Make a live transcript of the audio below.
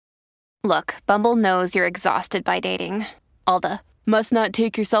Look, Bumble knows you're exhausted by dating. All the must not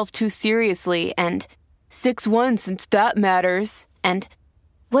take yourself too seriously and 6'1" since that matters. And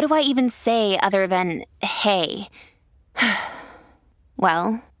what do I even say other than hey?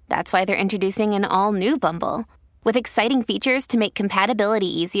 Well, that's why they're introducing an all-new Bumble with exciting features to make compatibility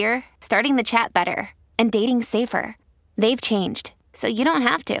easier, starting the chat better, and dating safer. They've changed, so you don't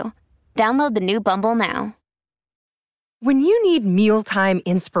have to. Download the new Bumble now. When you need mealtime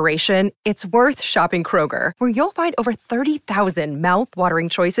inspiration, it's worth shopping Kroger, where you'll find over 30,000 mouth-watering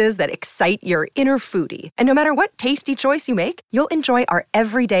choices that excite your inner foodie. And no matter what tasty choice you make, you'll enjoy our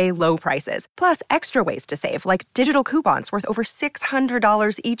everyday low prices, plus extra ways to save, like digital coupons worth over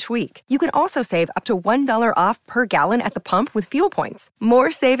 $600 each week. You can also save up to $1 off per gallon at the pump with fuel points.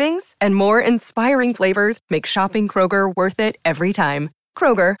 More savings and more inspiring flavors make shopping Kroger worth it every time.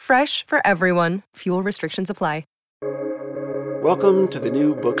 Kroger, fresh for everyone. Fuel restrictions apply. Welcome to the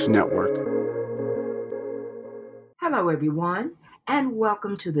New Books Network. Hello, everyone, and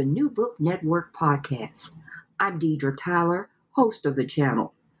welcome to the New Book Network podcast. I'm Deidre Tyler, host of the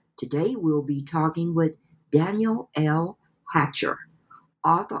channel. Today, we'll be talking with Daniel L. Hatcher,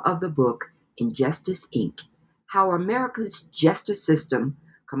 author of the book Injustice, Inc., How America's Justice System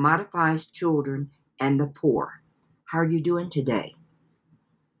Commodifies Children and the Poor. How are you doing today?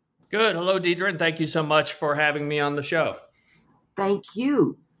 Good. Hello, Deidre, and thank you so much for having me on the show. Thank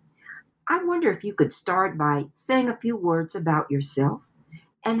you. I wonder if you could start by saying a few words about yourself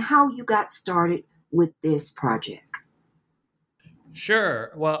and how you got started with this project.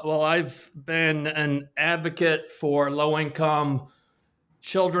 Sure. Well, I've been an advocate for low-income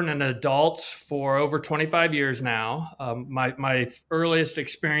children and adults for over 25 years now. My earliest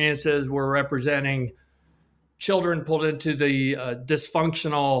experiences were representing children pulled into the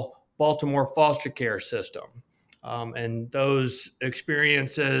dysfunctional Baltimore foster care system. And those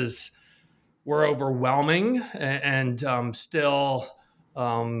experiences were overwhelming and still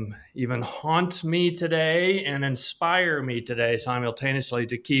even haunt me today and inspire me today simultaneously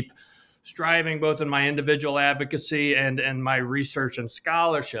to keep striving both in my individual advocacy and my research and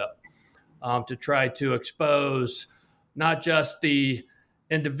scholarship to try to expose not just the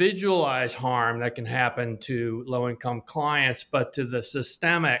individualized harm that can happen to low-income clients, but to the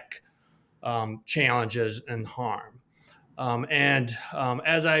systemic challenges and harm.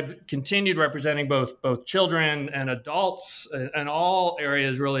 As I continued representing both children and adults in all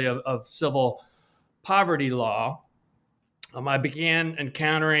areas really of civil poverty law, I began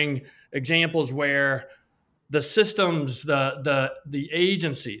encountering examples where the systems, the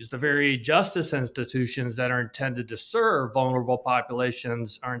agencies, the very justice institutions that are intended to serve vulnerable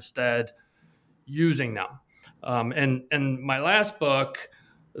populations are instead using them. In my last book,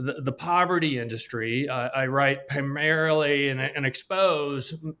 the poverty industry, I write primarily and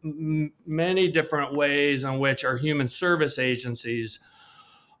expose many different ways in which our human service agencies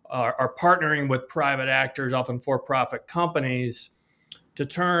are partnering with private actors, often for-profit companies, to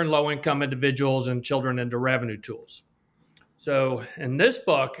turn low-income individuals and children into revenue tools. So in this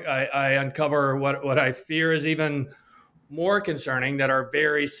book, I uncover what I fear is even more concerning, that our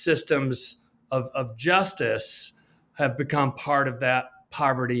very systems of justice have become part of that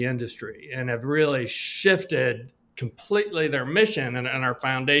poverty industry and have really shifted completely their mission and our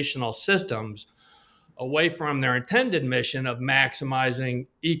foundational systems away from their intended mission of maximizing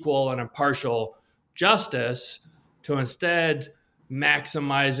equal and impartial justice to instead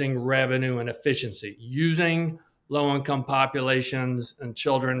maximizing revenue and efficiency, using low-income populations and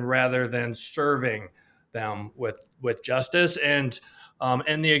children rather than serving them with justice. And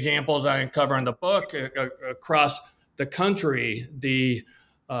in the examples I uncover in the book across the country, the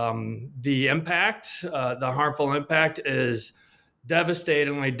impact, the harmful impact, is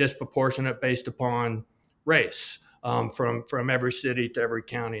devastatingly disproportionate based upon race, from every city to every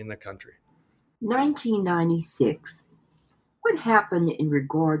county in the country. 1996. What happened in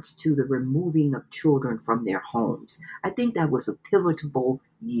regards to the removing of children from their homes? I think that was a pivotal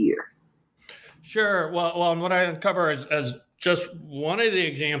year. Sure. Well, and what I uncover as just one of the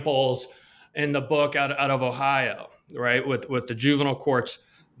examples in the book out of Ohio, right, with the juvenile courts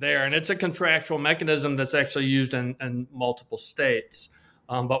there. And it's a contractual mechanism that's actually used in multiple states.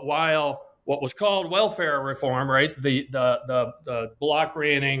 But while what was called welfare reform, right, the block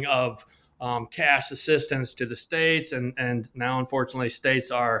granting of cash assistance to the states, and now unfortunately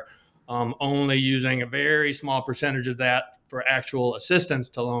states are only using a very small percentage of that for actual assistance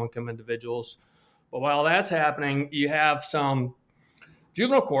to low-income individuals. But while that's happening, you have some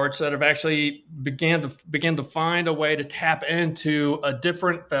juvenile courts that have actually began to find a way to tap into a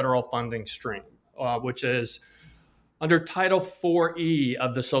different federal funding stream, which is under Title 4E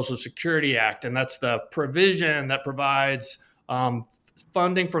of the Social Security Act. And that's the provision that provides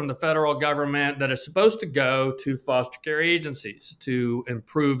funding from the federal government that is supposed to go to foster care agencies to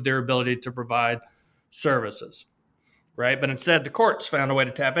improve their ability to provide services, right? But instead, the courts found a way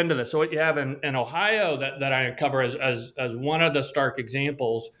to tap into this. So what you have in Ohio that I uncover as one of the stark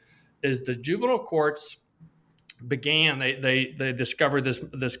examples is the juvenile courts began, they discovered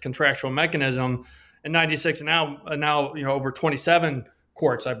this contractual mechanism in 96, and now over 27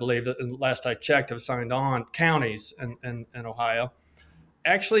 courts, I believe, that last I checked, have signed on, counties in Ohio,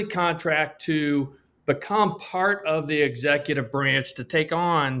 actually contract to become part of the executive branch to take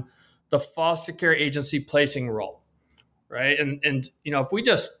on the foster care agency placing role, right? And if we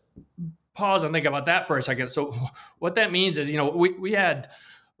just pause and think about that for a second. So what that means is, we had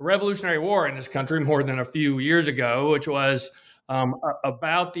a Revolutionary War in this country more than a few years ago, which was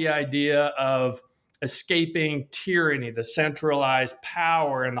about the idea of escaping tyranny, the centralized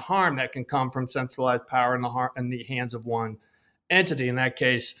power and the harm that can come from centralized power in the hands of one entity, in that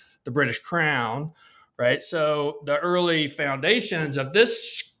case, the British Crown, right? So the early foundations of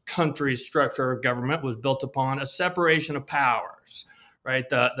this country's structure of government was built upon a separation of powers, right?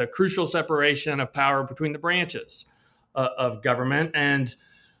 The crucial separation of power between the branches of government, and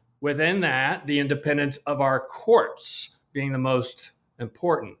within that, the independence of our courts being the most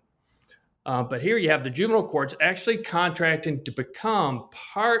important. But here you have the juvenile courts actually contracting to become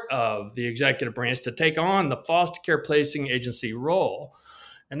part of the executive branch to take on the foster care placing agency role.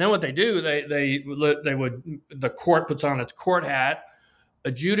 And then what they do, the court puts on its court hat,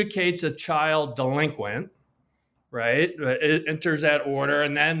 adjudicates a child delinquent, right? It enters that order,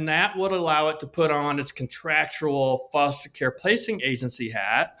 and then that would allow it to put on its contractual foster care placing agency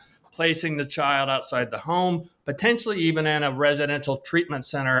hat, placing the child outside the home, potentially even in a residential treatment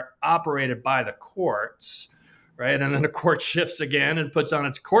center operated by the courts, right? And then the court shifts again and puts on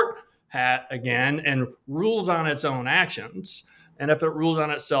its court hat again and rules on its own actions. And if it rules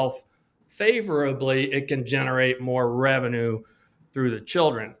on itself favorably, it can generate more revenue through the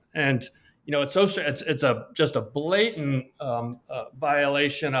children. And it's just a blatant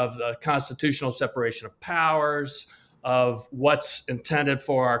violation of the constitutional separation of powers, of what's intended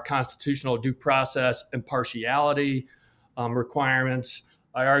for our constitutional due process impartiality requirements.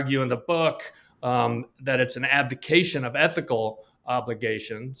 I argue in the book that it's an abdication of ethical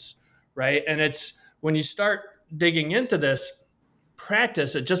obligations, right? And it's when you start digging into this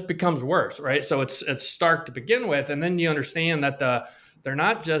practice, it just becomes worse, right? So it's stark to begin with, and then you understand that they're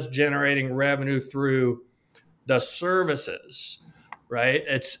not just generating revenue through the services, right?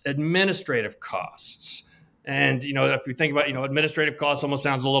 It's administrative costs. And, if you think about, administrative costs almost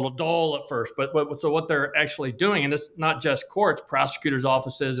sounds a little dull at first, but so what they're actually doing, and it's not just courts, prosecutors'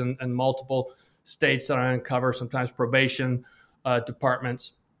 offices and multiple states that I uncover, sometimes probation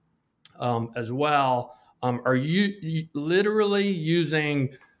departments as well, are literally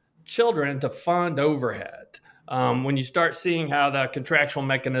using children to fund overhead. When you start seeing how the contractual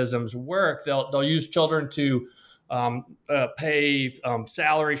mechanisms work, they'll use children to pay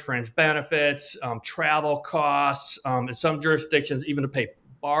salaries, fringe benefits, travel costs, in some jurisdictions even to pay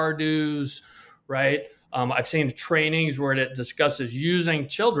bar dues, right? I've seen trainings where it discusses using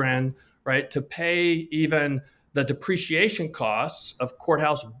children, right, to pay even the depreciation costs of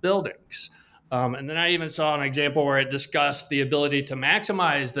courthouse buildings. And then I even saw an example where it discussed the ability to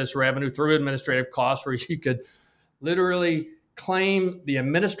maximize this revenue through administrative costs, where you could literally claim the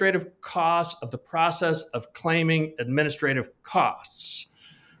administrative costs of the process of claiming administrative costs,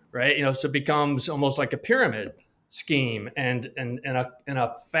 right? So it becomes almost like a pyramid scheme and in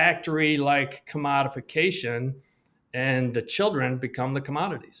a factory-like commodification, and the children become the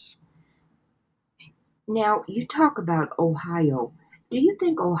commodities. Now, you talk about Ohio. Do you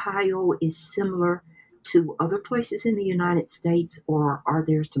think Ohio is similar to other places in the United States, or are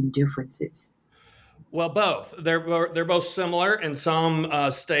there some differences? Well, both. They're both similar, and some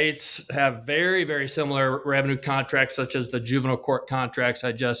states have very, very similar revenue contracts, such as the juvenile court contracts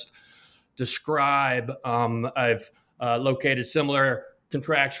I just described. I've located similar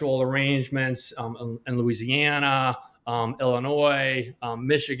contractual arrangements in Louisiana, Illinois,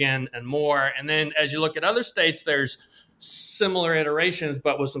 Michigan, and more. And then as you look at other states, there's similar iterations,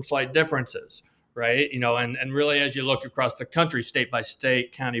 but with some slight differences. Right. And really, as you look across the country, state by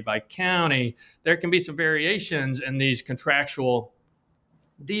state, county by county, there can be some variations in these contractual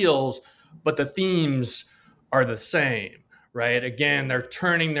deals, but the themes are the same. Right. Again, they're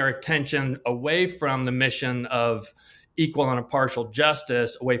turning their attention away from the mission of equal and impartial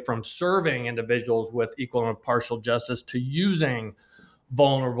justice, away from serving individuals with equal and impartial justice, to using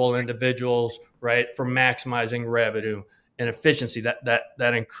vulnerable individuals, right, for maximizing revenue and efficiency,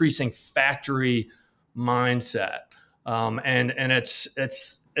 that increasing factory mindset. And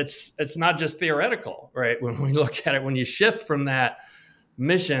it's not just theoretical, right? When we look at it, when you shift from that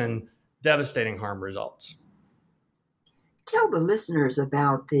mission, devastating harm results. Tell the listeners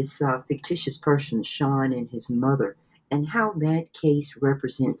about this fictitious person, Sean, and his mother, and how that case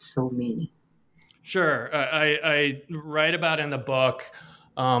represents so many. Sure. I write about in the book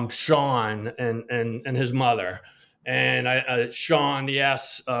Sean and his mother. And Sean, the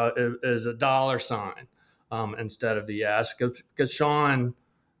S is a dollar sign instead of the S, because Sean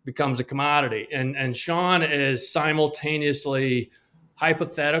becomes a commodity. And Sean is simultaneously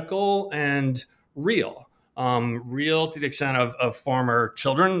hypothetical and real. Real to the extent of former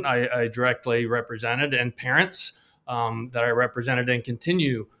children I directly represented, and parents that I represented and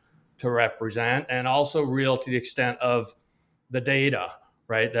continue to represent, and also real to the extent of the data,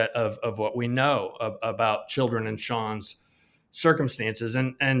 right? That of what we know about children in Sean's circumstances.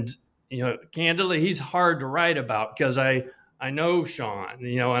 And candidly, he's hard to write about because I know Sean,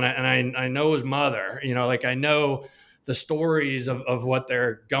 and I know his mother, like I know the stories of what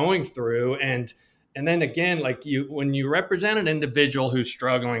they're going through. And then again, like when you represent an individual who's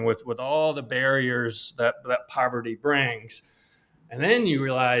struggling with all the barriers that poverty brings, and then you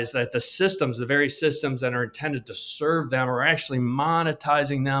realize that the very systems that are intended to serve them are actually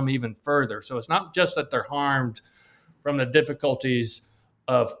monetizing them even further. So it's not just that they're harmed from the difficulties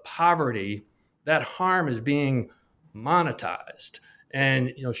of poverty, that harm is being monetized.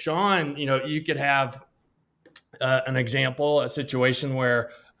 And, Sean, you could have an example, a situation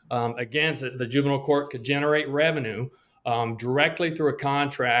where, again, the juvenile court could generate revenue directly through a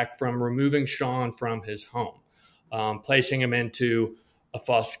contract from removing Sean from his home. Placing him into a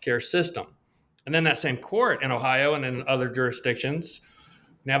foster care system. And then that same court in Ohio and in other jurisdictions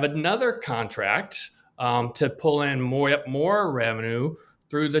can have another contract to pull in more revenue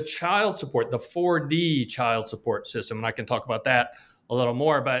through the child support, the 4D child support system. And I can talk about that a little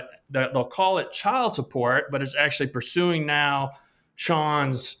more, but they'll call it child support, but it's actually pursuing now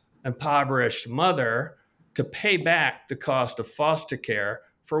Sean's impoverished mother to pay back the cost of foster care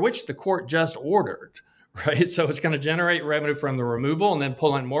for which the court just ordered. Right. So it's going to generate revenue from the removal and then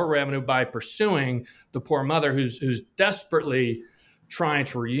pull in more revenue by pursuing the poor mother who's desperately trying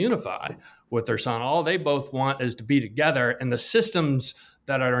to reunify with her son. All they both want is to be together, and the systems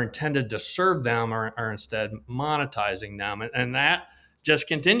that are intended to serve them are instead monetizing them. And that just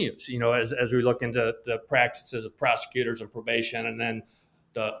continues, as we look into the practices of prosecutors and probation, and then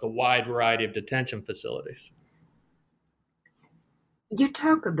the wide variety of detention facilities. You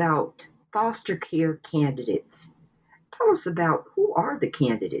talk about foster care candidates. Tell us about who are the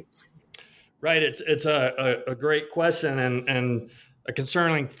candidates? Right. It's a great question and a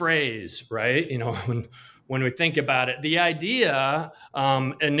concerning phrase, right? When we think about it, the idea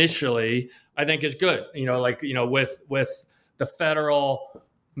initially, I think, is good. With the federal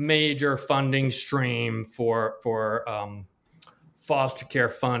major funding stream for foster care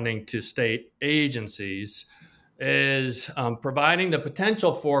funding to state agencies, is providing the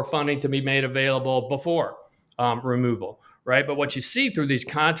potential for funding to be made available before removal, right? But what you see through these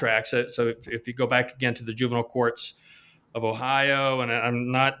contracts, so if you go back again to the juvenile courts of Ohio,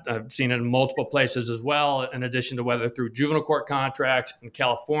 and I've seen it in multiple places as well, in addition to whether through juvenile court contracts in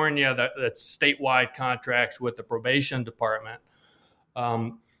California, that's statewide contracts with the probation department.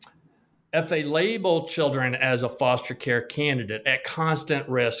 If they label children as a foster care candidate at constant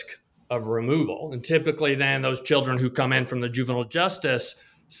risk of removal, and typically then those children who come in from the juvenile justice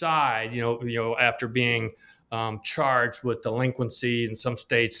side, after being charged with delinquency, in some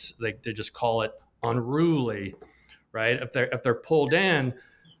states they just call it unruly, right? If they're pulled in,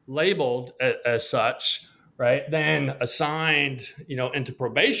 labeled as such, right, then assigned, into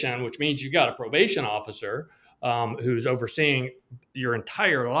probation, which means you've got a probation officer who's overseeing your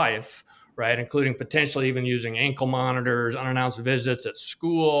entire life, right, including potentially even using ankle monitors, unannounced visits at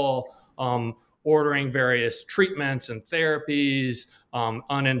school, ordering various treatments and therapies,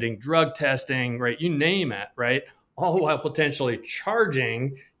 unending drug testing, right? You name it, right? All while potentially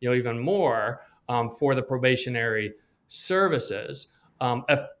charging, even more for the probationary services.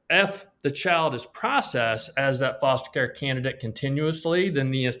 If the child is processed as that foster care candidate continuously,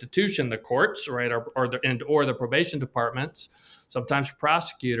 then the institution, the courts, right, or the probation departments, sometimes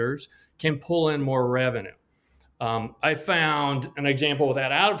prosecutors, can pull in more revenue. I found an example of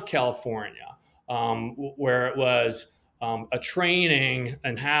that out of California, where it was a training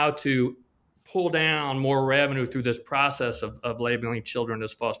in how to pull down more revenue through this process of labeling children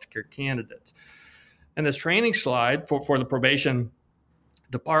as foster care candidates. And this training slide for the probation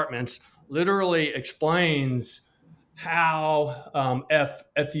departments literally explains how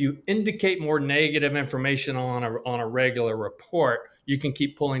if you indicate more negative information on a regular report, you can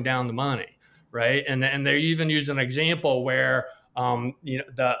keep pulling down the money, right? And they even use an example where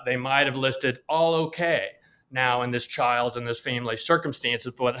they might have listed all okay now in this child's and this family's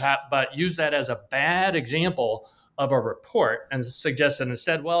circumstances, but use that as a bad example of a report and suggest that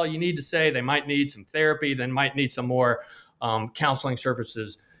instead, well, you need to say they might need some therapy, they might need some more counseling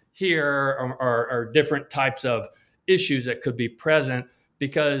services here, or different types of issues that could be present,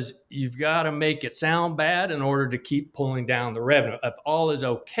 because you've got to make it sound bad in order to keep pulling down the revenue. If all is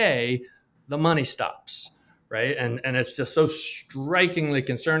okay, the money stops, right? And it's just so strikingly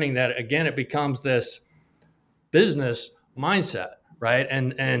concerning that, again, it becomes this business mindset, right?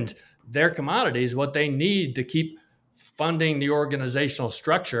 And their commodities, what they need to keep funding the organizational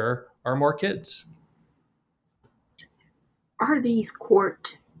structure, are more kids. Are these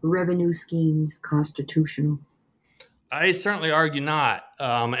court revenue schemes constitutional? I certainly argue not,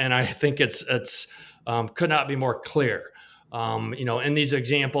 and I think it's could not be more clear. In these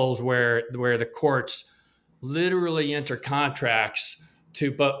examples where the courts literally enter contracts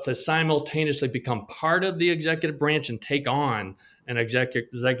to simultaneously become part of the executive branch and take on an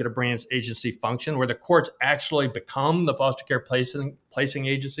executive branch agency function, where the courts actually become the foster care placing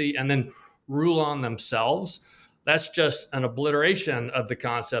agency and then rule on themselves. That's just an obliteration of the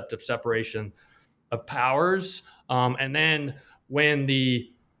concept of separation of powers. And then when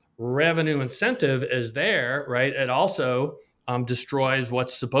the revenue incentive is there, right, it also destroys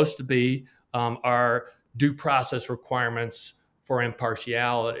what's supposed to be our due process requirements for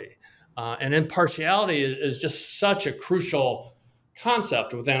impartiality. And impartiality is just such a crucial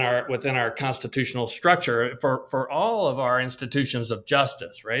concept within our constitutional structure for all of our institutions of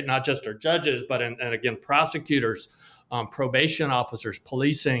justice, right? Not just our judges, but and again, prosecutors, probation officers,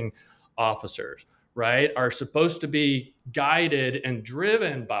 policing officers, right, are supposed to be guided and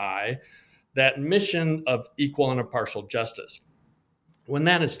driven by that mission of equal and impartial justice. When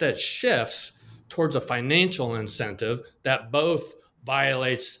that instead shifts towards a financial incentive, that both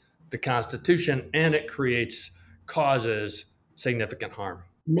violates the Constitution and it causes significant harm.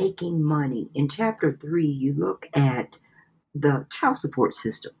 Making money. In Chapter 3, you look at the child support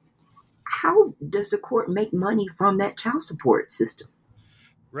system. How does the court make money from that child support system?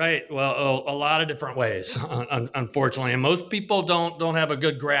 Right. Well, a lot of different ways, unfortunately, and most people don't have a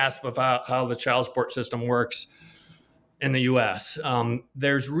good grasp of how the child support system works in the U.S.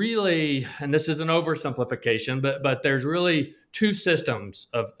 There's really, and this is an oversimplification, but there's really two systems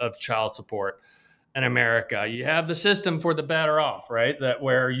of child support in America. You have the system for the better off, right? That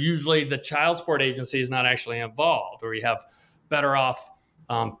where usually the child support agency is not actually involved, or you have better off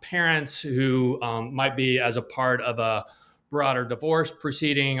parents who might be as a part of a broader divorce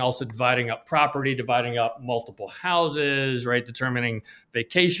proceeding, also dividing up property, dividing up multiple houses, right? Determining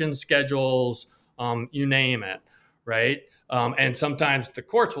vacation schedules, you name it, right? And sometimes the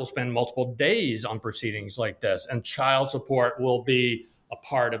courts will spend multiple days on proceedings like this, and child support will be a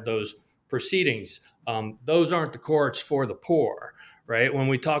part of those proceedings. Those aren't the courts for the poor, right? When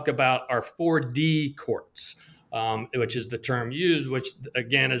we talk about our 4D courts, which is the term used, which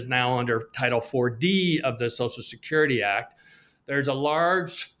again is now under Title 4D of the Social Security Act, there's a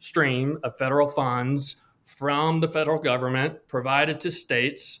large stream of federal funds from the federal government provided to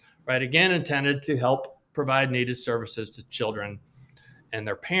states, right? Again, intended to help provide needed services to children and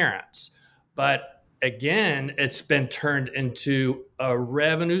their parents. But again, it's been turned into a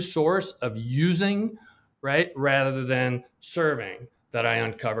revenue source of using, right, rather than serving, that I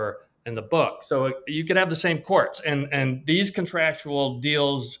uncover in the book. So you could have the same courts, and these contractual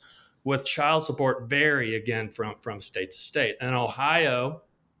deals with child support vary again from state to state. In Ohio,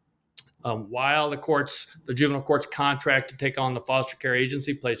 while the juvenile courts contract to take on the foster care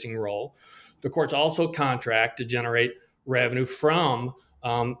agency placing role, the courts also contract to generate revenue from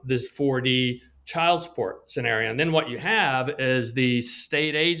this 4D child support scenario. And then what you have is the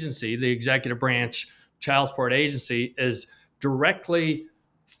state agency, the executive branch child support agency, is directly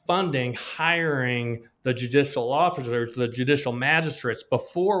funding, hiring the judicial officers, the judicial magistrates,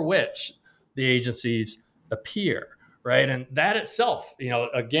 before which the agencies appear, right? And that itself,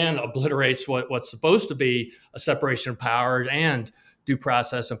 again, obliterates what's supposed to be a separation of powers and due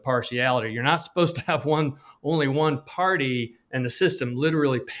process and partiality. You're not supposed to have only one party in the system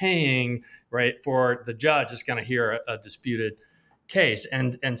literally paying, right, for the judge is going to hear a disputed case.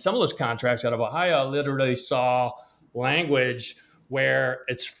 And some of those contracts out of Ohio literally saw language where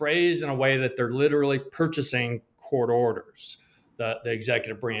it's phrased in a way that they're literally purchasing court orders, the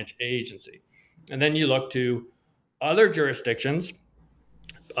executive branch agency. And then you look to other jurisdictions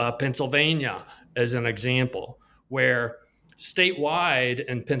Pennsylvania as an example, where statewide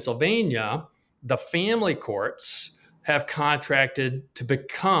in Pennsylvania, the family courts have contracted to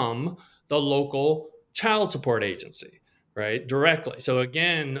become the local child support agency, right? Directly. So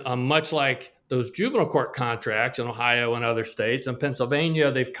again, much like those juvenile court contracts in Ohio and other states, in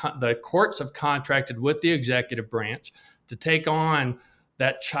Pennsylvania, the courts have contracted with the executive branch to take on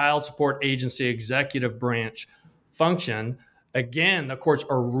that child support agency executive branch function. Again, the courts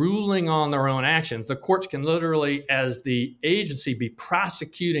are ruling on their own actions. The courts can literally, as the agency, be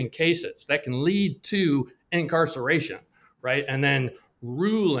prosecuting cases that can lead to incarceration, right? And then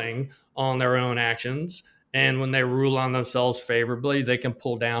ruling on their own actions. And when they rule on themselves favorably, they can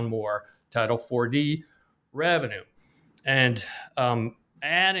pull down more Title 4D revenue. And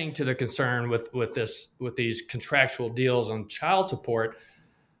adding to the concern with these contractual deals on child support,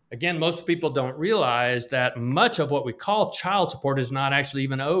 again, most people don't realize that much of what we call child support is not actually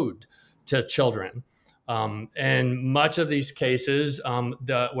even owed to children. And much of these cases,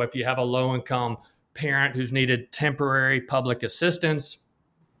 if you have a low-income parent who's needed temporary public assistance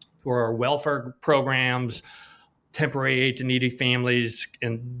or welfare programs, temporary aid to needy families,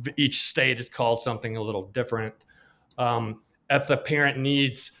 in each state is called something a little different. If the parent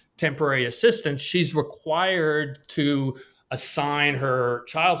needs temporary assistance, she's required to assign her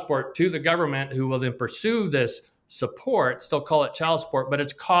child support to the government, who will then pursue this support, still call it child support, but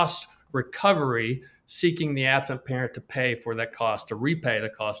it's cost recovery, seeking the absent parent to pay for that cost, to repay the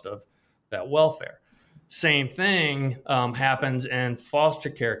cost of that welfare. Same thing happens in foster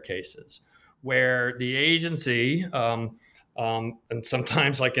care cases, where the agency, and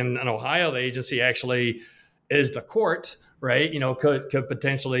sometimes like in Ohio, the agency actually is the court, right? Could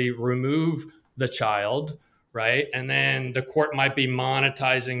potentially remove the child, right? And then the court might be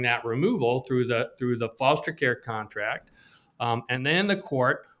monetizing that removal through the foster care contract. And then the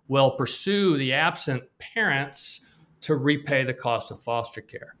court will pursue the absent parents to repay the cost of foster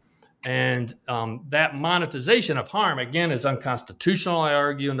care. And that monetization of harm, again, is unconstitutional. I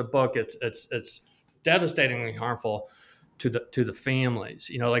argue in the book, it's devastatingly harmful to the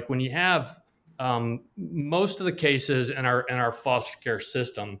families. Like when you have most of the cases in our foster care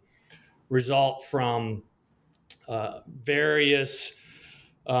system result from various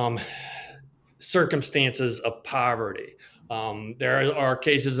circumstances of poverty. There are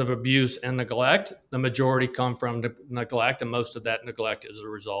cases of abuse and neglect. The majority come from neglect, and most of that neglect is a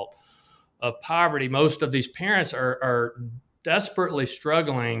result of poverty. Most of these parents are desperately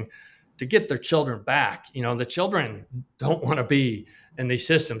struggling to get their children back. The children don't want to be in these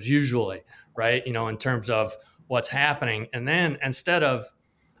systems usually, right? In terms of what's happening. And then instead of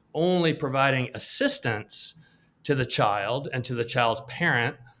only providing assistance to the child and to the child's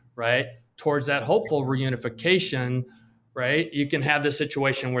parent, right, towards that hopeful reunification, right, you can have this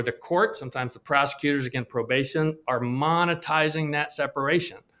situation where the court, sometimes the prosecutors, again, probation, are monetizing that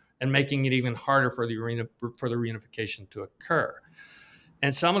separation and making it even harder for the reunification to occur.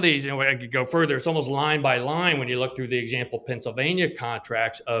 And some of these, I could go further. It's almost line by line when you look through the example Pennsylvania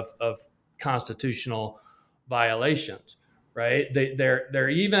contracts of constitutional violations, right? They're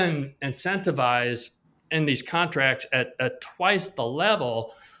even incentivized in these contracts at twice the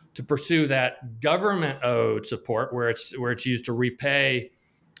level to pursue that government-owed support, where it's used to repay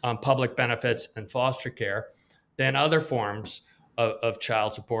public benefits and foster care, than other forms of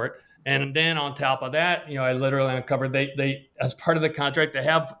child support. And then on top of that, I literally uncovered they as part of the contract, they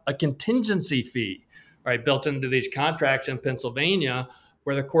have a contingency fee, right, built into these contracts in Pennsylvania,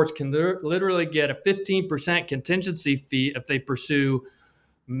 where the courts can literally get a 15% contingency fee if they pursue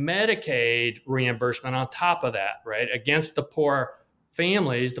Medicaid reimbursement on top of that, right, against the poor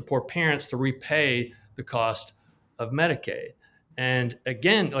families, the poor parents, to repay the cost of Medicaid. And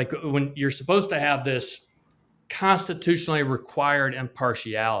again, like when you're supposed to have this constitutionally required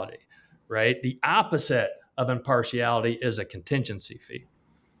impartiality, right? The opposite of impartiality is a contingency fee.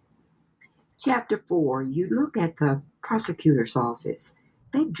 Chapter 4, you look at the prosecutor's office.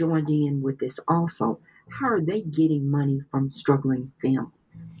 They've joined in with this also. How are they getting money from struggling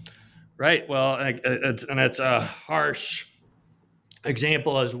families? Right. Well, it's a harsh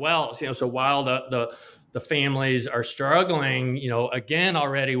example as well. So while the families are struggling, again,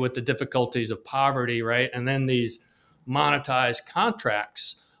 already with the difficulties of poverty, right? And then these monetized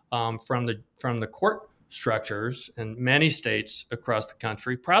contracts from the court structures in many states across the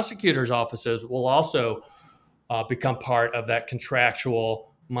country, prosecutors' offices will also become part of that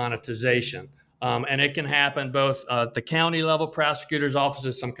contractual monetization. And it can happen both at the county level prosecutors'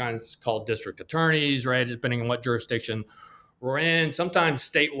 offices, sometimes called district attorneys, right, depending on what jurisdiction we're in, sometimes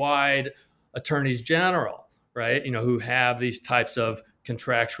statewide attorneys general, right, who have these types of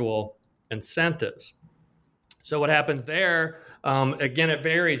contractual incentives. So what happens there, again, it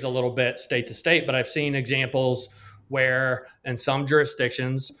varies a little bit state to state, but I've seen examples where in some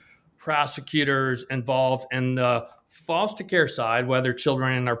jurisdictions, prosecutors involved in the foster care side, whether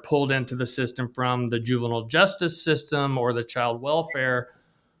children are pulled into the system from the juvenile justice system or the child welfare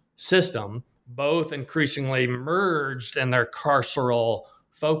system, both increasingly merged in their carceral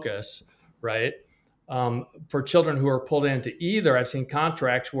focus, right? For children who are pulled into either, I've seen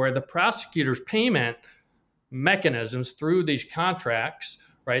contracts where the prosecutor's payment mechanisms through these contracts,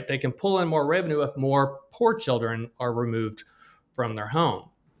 right? They can pull in more revenue if more poor children are removed from their home.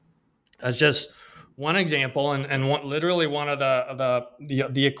 That's just one example, and literally one of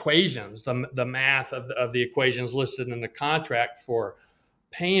the equations, the math of the equations listed in the contract for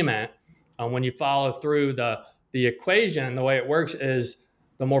payment. When you follow through the equation, the way it works is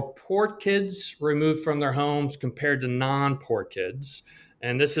the more poor kids removed from their homes compared to non-poor kids,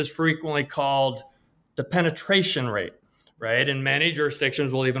 and this is frequently called the penetration rate, right? And many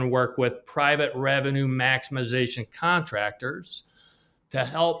jurisdictions will even work with private revenue maximization contractors to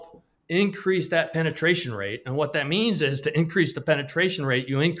help increase that penetration rate. And what that means is to increase the penetration rate,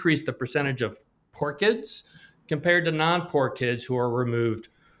 you increase the percentage of poor kids compared to non-poor kids who are removed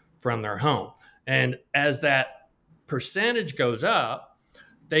from their home. And as that percentage goes up,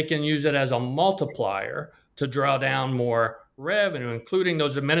 they can use it as a multiplier to draw down more revenue, including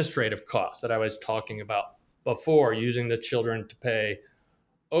those administrative costs that I was talking about before, using the children to pay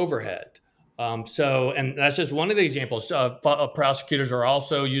overhead. And that's just one of the examples. Prosecutors are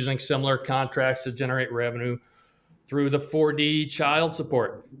also using similar contracts to generate revenue through the 4D child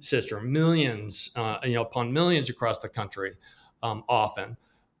support system, millions, upon millions across the country, often.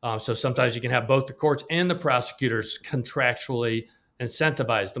 So sometimes you can have both the courts and the prosecutors contractually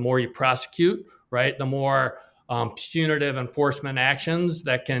incentivized. The more you prosecute, right, the more punitive enforcement actions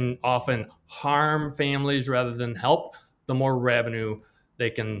that can often harm families rather than help, the more revenue they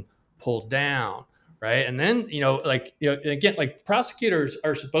can pull down, right? And then, again, like prosecutors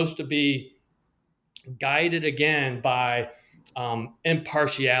are supposed to be guided again by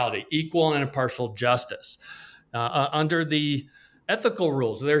impartiality, equal and impartial justice. Under the ethical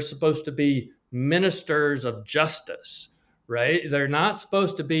rules, they're supposed to be ministers of justice, right? They're not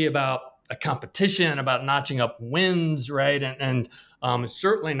supposed to be about a competition, about notching up wins, right? And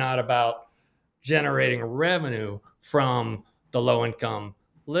certainly not about generating revenue from the low-income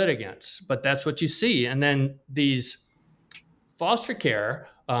litigants. But that's what you see. And then these foster care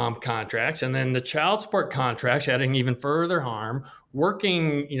contracts, and then the child support contracts, adding even further harm,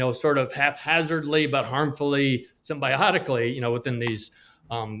 working, sort of haphazardly but harmfully, symbiotically, within these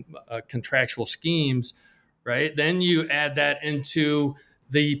contractual schemes, right? Then you add that into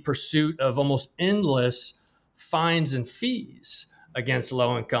the pursuit of almost endless fines and fees against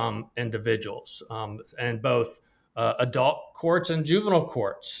low-income individuals, and both adult courts and juvenile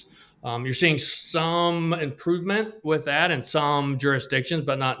courts. You're seeing some improvement with that in some jurisdictions,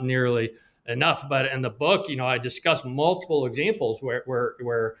 but not nearly enough. But in the book, I discuss multiple examples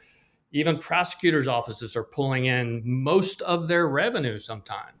where even prosecutors' offices are pulling in most of their revenue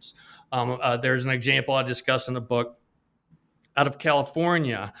sometimes. There's an example I discussed in the book out of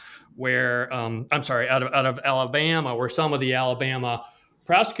California, where out of Alabama, where some of the Alabama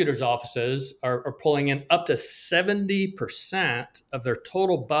prosecutors' offices are pulling in up to 70% of their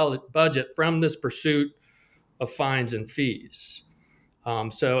total budget from this pursuit of fines and fees.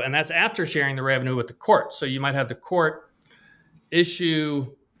 And that's after sharing the revenue with the court. So you might have the court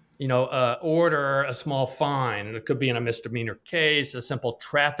issue, order a small fine, and it could be in a misdemeanor case, a simple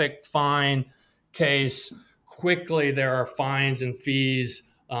traffic fine case. Quickly, there are fines and fees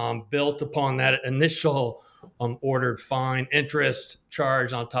built upon that initial ordered fine, interest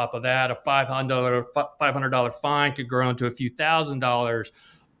charged on top of that. A $500 fine could grow into a few $1,000s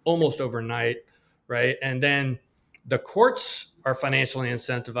almost overnight, right? And then the courts are financially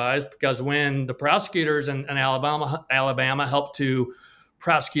incentivized because when the prosecutors in Alabama help to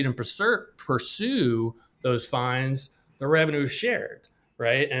prosecute and pursue those fines, the revenue is shared,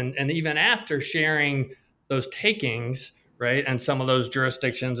 right? And even after sharing those takings, right, and some of those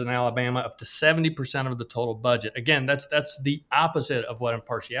jurisdictions in Alabama, up to 70% of the total budget. Again, that's the opposite of what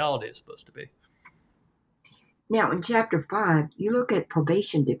impartiality is supposed to be. Now, in Chapter 5, you look at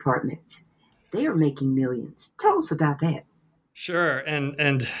probation departments. They are making millions. Tell us about that. Sure, and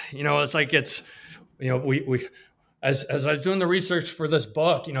we as I was doing the research for this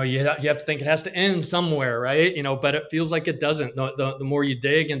book, you have to think it has to end somewhere, right? But it feels like it doesn't. The more you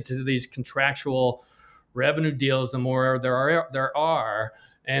dig into these contractual revenue deals, the more there are,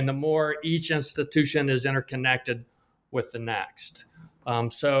 and the more each institution is interconnected with the next.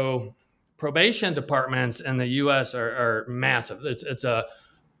 So probation departments in the U.S. are massive. It's a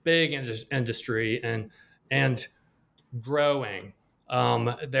big industry and growing.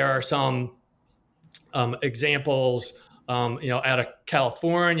 There are some examples, out of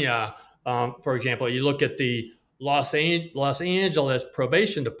California. For example, you look at the Los Angeles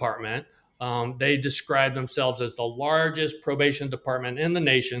Probation Department. They describe themselves as the largest probation department in the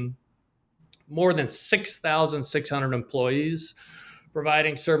nation, more than 6,600 employees,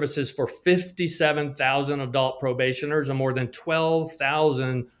 providing services for 57,000 adult probationers and more than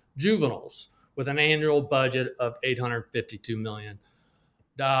 12,000 juveniles, with an annual budget of $852 million.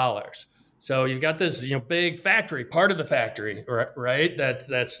 So you've got this, big factory, part of the factory, right?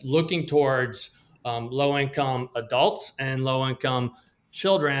 That's looking towards low-income adults and low-income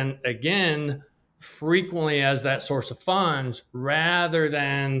children, again, frequently as that source of funds, rather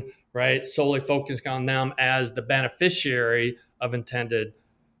than solely focusing on them as the beneficiary of intended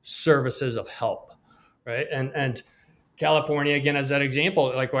services of help, right? And California, again, as that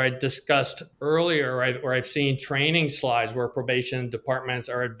example, like where I discussed earlier, right, where I've seen training slides where probation departments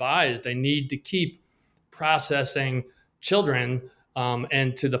are advised they need to keep processing children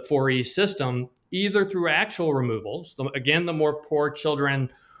into the 4E system, either through actual removals. Again, the more poor children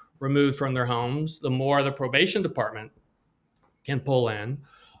removed from their homes, the more the probation department can pull in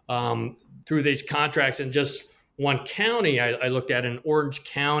through these contracts. In just one county I looked at, in Orange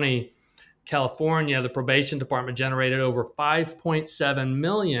County, California, the probation department generated over $5.7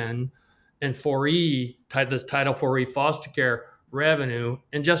 million in 4E, this Title 4E foster care revenue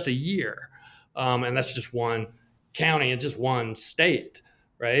in just a year. And that's just one county and just one state,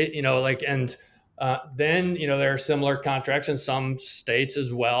 right? Then, there are similar contracts in some states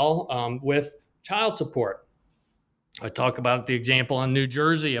as well with child support. I talk about the example in New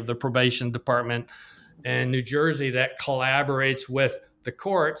Jersey of the probation department in New Jersey that collaborates with the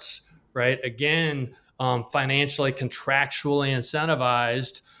courts, right? Again, financially, contractually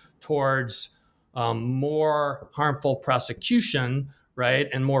incentivized towards more harmful prosecution, right?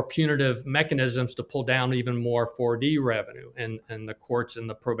 And more punitive mechanisms to pull down even more 4D revenue, and the courts and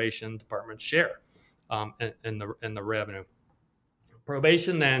the probation department share in the revenue.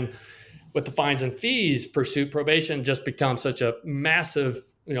 Probation then, with the fines and fees pursuit, probation just becomes such a massive,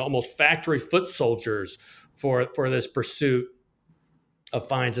 almost factory foot soldiers for this pursuit of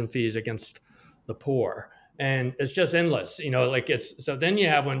fines and fees against the poor. And it's just endless, so then you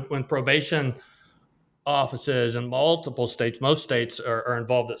have when probation offices in multiple states, most states are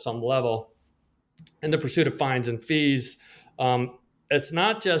involved at some level in the pursuit of fines and fees. It's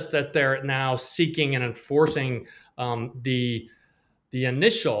not just that they're now seeking and enforcing the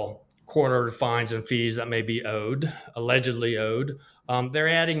initial quarter fines and fees that may be allegedly owed. They're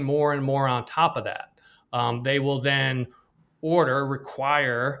adding more and more on top of that. They will then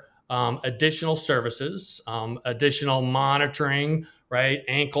require additional services, additional monitoring, right?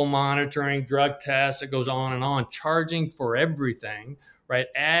 Ankle monitoring, drug tests, it goes on, charging for everything, right?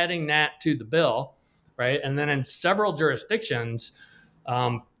 Adding that to the bill, right? And then in several jurisdictions,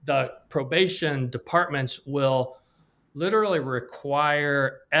 the probation departments will literally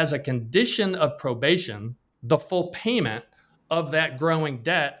require, as a condition of probation, the full payment of that growing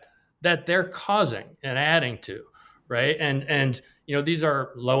debt that they're causing and adding to, right? And these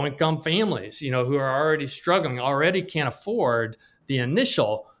are low-income families, who are already struggling, already can't afford the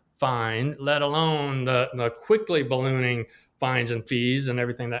initial fine, let alone the quickly ballooning fines and fees and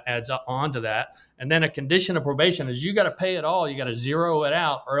everything that adds up onto that. And then a condition of probation is you got to pay it all, you got to zero it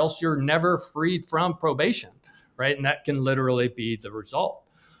out, or else you're never freed from probation, right? And that can literally be the result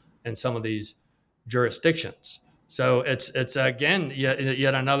in some of these jurisdictions. So it's again,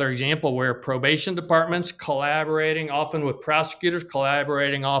 yet another example where probation departments collaborating often with prosecutors,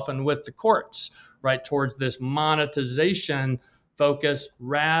 collaborating often with the courts, right, towards this monetization focus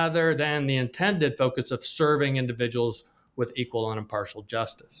rather than the intended focus of serving individuals with equal and impartial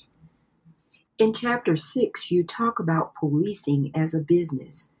justice. In Chapter 6, you talk about policing as a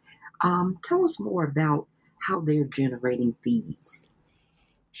business. Tell us more about how they're generating fees.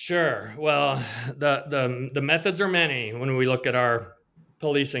 Sure. Well, the methods are many when we look at our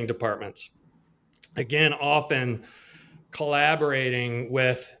policing departments. Again, often collaborating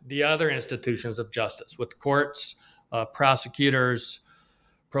with the other institutions of justice, with courts, prosecutors,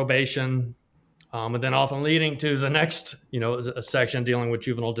 probation, and then often leading to the next, a section dealing with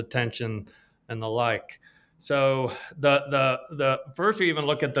juvenile detention and the like. So the first we even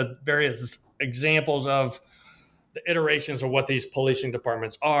look at the various examples of the iterations of what these policing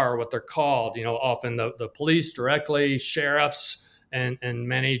departments are, what they're called. Often the police directly, sheriffs, and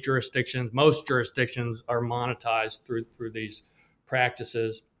many jurisdictions, most jurisdictions are monetized through these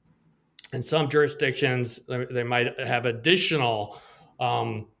practices. In some jurisdictions, they might have additional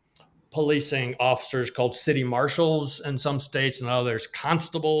policing officers called city marshals in some states, and others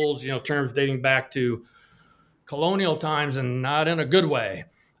constables, terms dating back to colonial times and not in a good way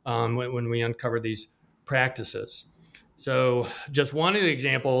when we uncover these practices. So just one of the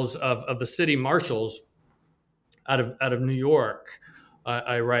examples of the city marshals out of New York,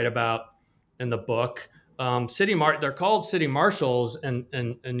 I write about in the book. They're called city marshals in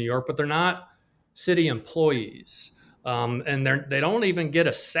New York, but they're not city employees. And they don't even get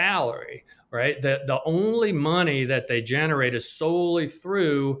a salary, right? The only money that they generate is solely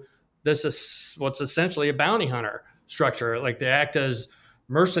through this is what's essentially a bounty hunter structure. Like they act as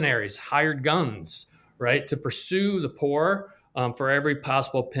mercenaries, hired guns, right, to pursue the poor for every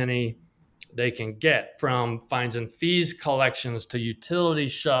possible penny they can get, from fines and fees collections to utility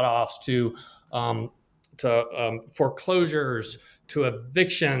shutoffs to foreclosures to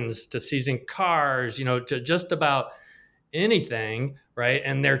evictions to seizing cars, to just about anything, right?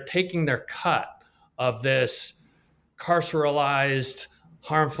 And they're taking their cut of this carceralized,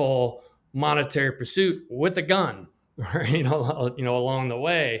 harmful monetary pursuit with a gun, right? Along the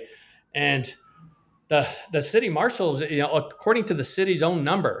way. And the city marshals, according to the city's own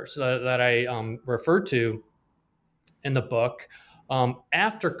numbers that I refer to in the book,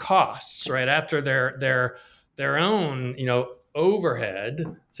 after costs, right, after their own, overhead,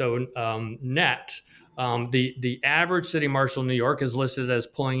 so net, the average city marshal in New York is listed as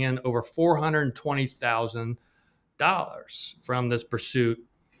pulling in over $420,000 from this pursuit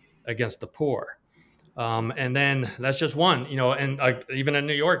against the poor. And then that's just one, and even in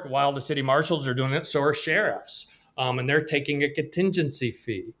New York, while the city marshals are doing it, so are sheriffs, and they're taking a contingency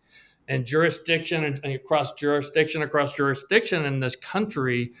fee. And jurisdiction and across jurisdiction in this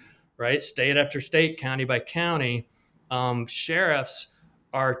country, right, state after state, county by county, sheriffs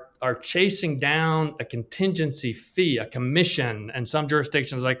are chasing down a contingency fee, a commission, and some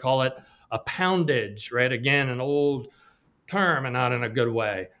jurisdictions, I call it a poundage, right? Again, an old term and not in a good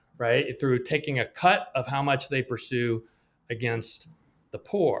way, right? Through taking a cut of how much they pursue against the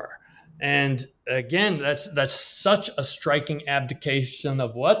poor. And again, that's such a striking abdication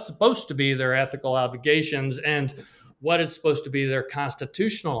of what's supposed to be their ethical obligations and what is supposed to be their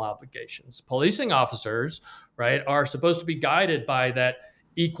constitutional obligations. Policing officers, right, are supposed to be guided by that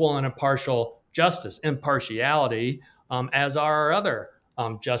equal and impartial justice, impartiality, as are other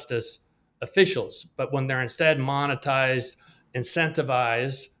justice officials. But when they're instead monetized,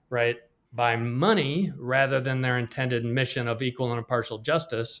 incentivized, right, by money rather than their intended mission of equal and impartial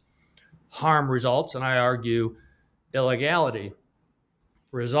justice, harm results, and I argue illegality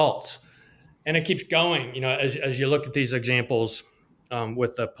results. And it keeps going, as you look at these examples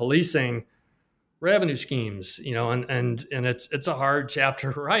with the policing revenue schemes, and it's a hard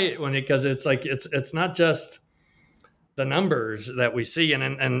chapter to write because it's like it's not just the numbers that we see,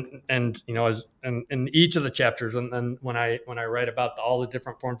 and as in each of the chapters, and when I write about all the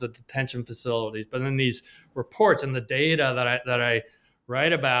different forms of detention facilities, but in these reports and the data that I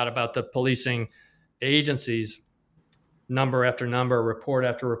write about the policing agencies, number after number, report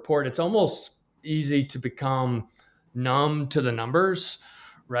after report, it's almost easy to become numb to the numbers,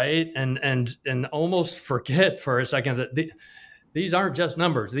 right? And almost forget for a second that these aren't just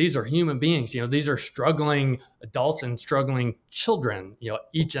numbers. These are human beings. These are struggling adults and struggling children,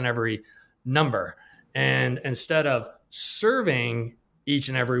 each and every number. And instead of serving each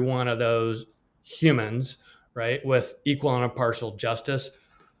and every one of those humans, right, with equal and impartial justice,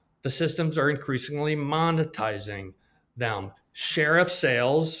 the systems are increasingly monetizing them. Sheriff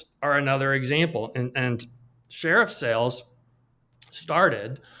sales are another example. And sheriff sales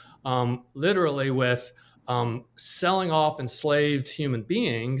started literally with selling off enslaved human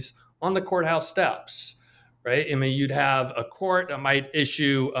beings on the courthouse steps, right? I mean, you'd have a court that might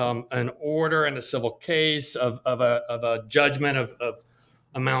issue an order in a civil case of a judgment of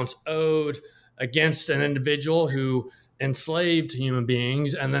amounts owed against an individual who enslaved human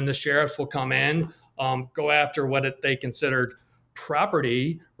beings, and then the sheriffs will come in, go after what they considered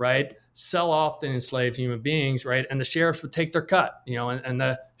property, right? Sell off the enslaved human beings, right? And the sheriffs would take their cut, and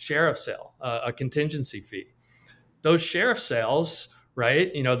the sheriff sale, a contingency fee. Those sheriff sales,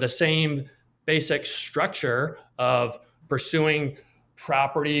 right? The same basic structure of pursuing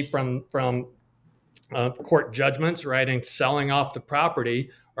property from court judgments, right, and selling off the property,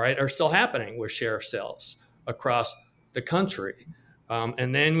 right, are still happening with sheriff sales across the country.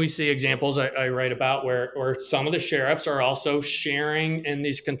 And then we see examples I write about where some of the sheriffs are also sharing in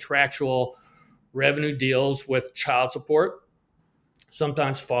these contractual revenue deals with child support,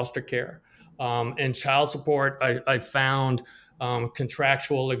 sometimes foster care. And child support, I found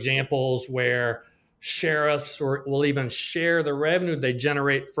contractual examples where sheriffs will even share the revenue they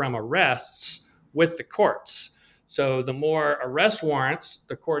generate from arrests with the courts. So the more arrest warrants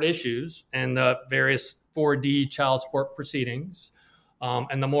the court issues and the various 4D child support proceedings,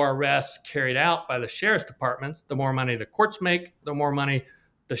 and the more arrests carried out by the sheriff's departments, the more money the courts make, the more money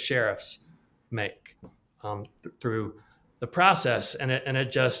the sheriffs make through the process. And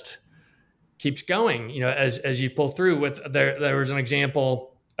it just keeps going, as you pull through. There was an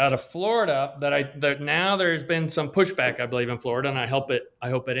example out of Florida that now there's been some pushback, I believe, in Florida, and I hope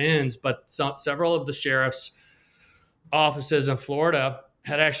it ends. But several of the sheriff's offices in Florida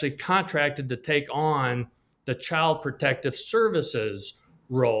had actually contracted to take on the Child Protective Services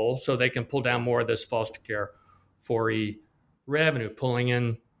role so they can pull down more of this foster care 4E revenue, pulling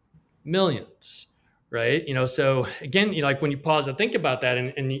in millions, right? So again, like when you pause to think about that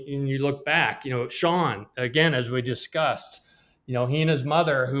and you look back, Sean, again, as we discussed, he and his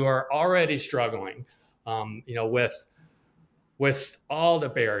mother, who are already struggling, with all the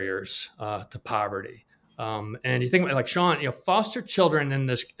barriers to poverty. And you think about, like, Sean, foster children in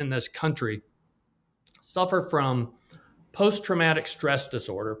this country suffer from post-traumatic stress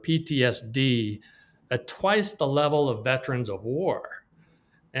disorder, PTSD, at twice the level of veterans of war.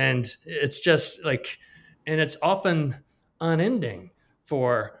 And it's just and it's often unending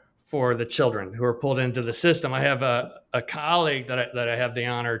for the children who are pulled into the system. I have a colleague that I have the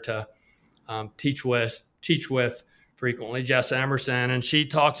honor to teach with frequently, Jess Emerson, and she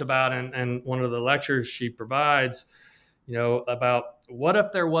talks about, and one of the lectures she provides, about what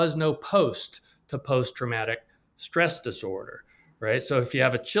if there was no post-traumatic stress disorder, right? So if you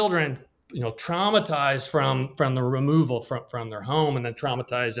have a children, traumatized from the removal from their home, and then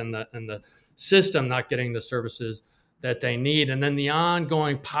traumatized in the system, not getting the services that they need, and then the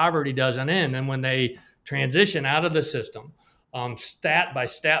ongoing poverty doesn't end. And when they transition out of the system, stat by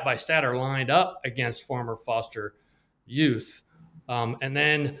stat are lined up against former foster youth, and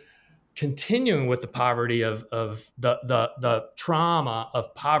then continuing with the poverty of the trauma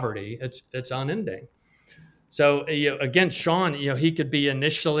of poverty, it's unending. So again, Sean, he could be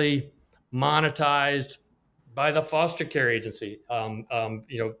initially monetized by the foster care agency.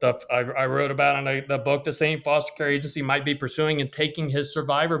 I wrote about in the book, the same foster care agency might be pursuing and taking his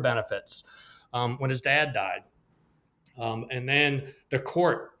survivor benefits when his dad died. And then the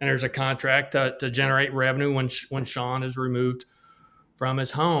court enters a contract to generate revenue when Sean is removed from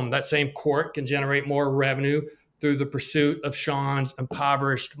his home. That same court can generate more revenue through the pursuit of Sean's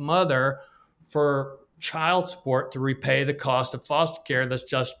impoverished mother for child support to repay the cost of foster care that's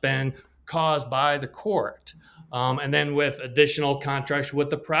just been caused by the court. And then with additional contracts with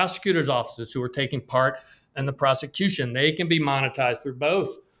the prosecutor's offices who are taking part in the prosecution, they can be monetized through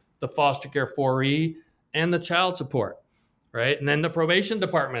both the foster care 4E and the child support, right? And then the probation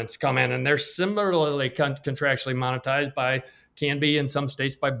departments come in, and they're similarly contractually monetized can be in some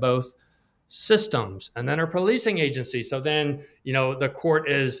states by both systems. And then our policing agency. So then, the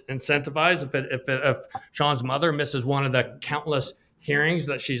court is incentivized if Sean's mother misses one of the countless hearings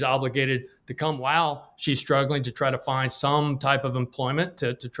that she's obligated to come while she's struggling to try to find some type of employment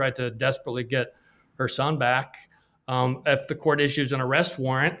to try to desperately get her son back. If the court issues an arrest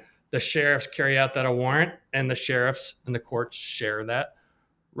warrant, the sheriffs carry out that warrant, and the sheriffs and the courts share that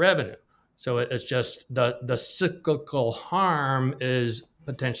revenue. So it's just the cyclical harm is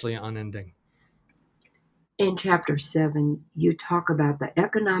potentially unending. In Chapter 7, you talk about the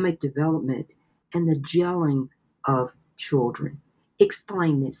economic development and the gelling of children.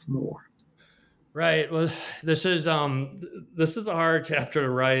 Explain this more. Right. Well, this is a hard chapter to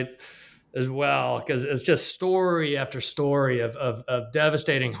write as well, because it's just story after story of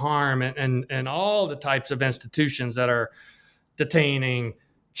devastating harm and all the types of institutions that are detaining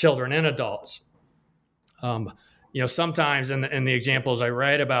children and adults. Sometimes in the examples I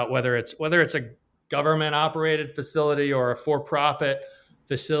write about, whether it's a government operated facility or a for-profit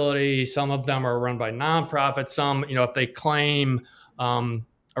facility, some of them are run by nonprofits. Some, if they claim a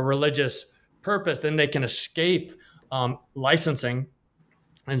religious purpose, then they can escape licensing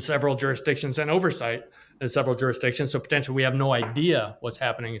in several jurisdictions and oversight in several jurisdictions. So potentially we have no idea what's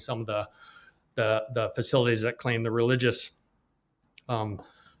happening in some of the facilities that claim the religious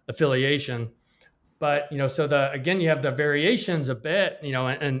affiliation. But, so again, you have the variations a bit,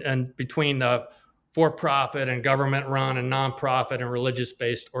 and between the for-profit and government-run and nonprofit and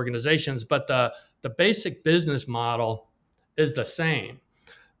religious-based organizations. But the basic business model is the same.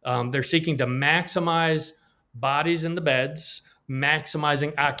 They're seeking to maximize bodies in the beds,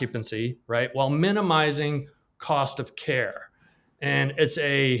 maximizing occupancy, right, while minimizing cost of care. And it's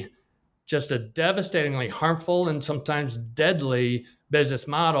just a devastatingly harmful and sometimes deadly business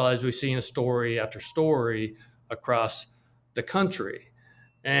model, as we see in story after story across the country.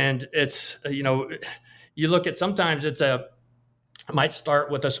 And it's, you look at, sometimes it might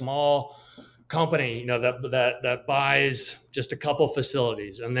start with a small company, that buys just a couple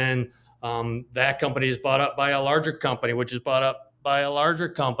facilities, and then that company is bought up by a larger company, which is bought up by a larger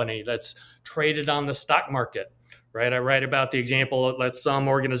company that's traded on the stock market, right? I write about the example that some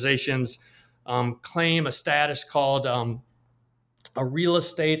organizations claim a status called a real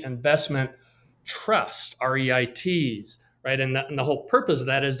estate investment trust, REITs, right? And the whole purpose of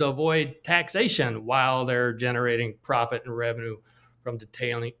that is to avoid taxation while they're generating profit and revenue from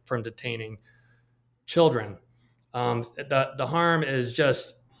detaining children. The harm is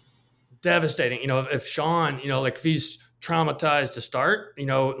just devastating. If Sean, if he's traumatized to start,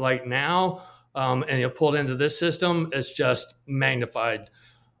 like now, and pulled into this system, it's just magnified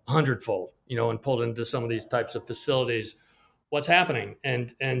 100-fold, and pulled into some of these types of facilities. What's happening?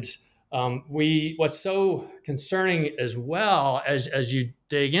 And what's so concerning as well, as you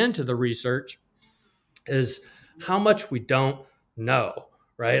dig into the research, is how much we don't know,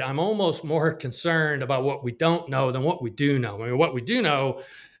 right? I'm almost more concerned about what we don't know than what we do know. I mean, what we do know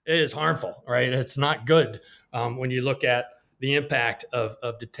is harmful, right? It's not good when you look at the impact of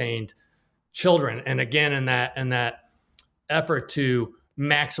detained children. And again, in that effort to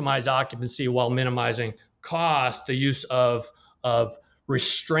maximize occupancy while minimizing cost, the use of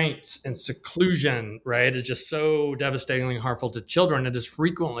restraints and seclusion, right, is just so devastatingly harmful to children. It is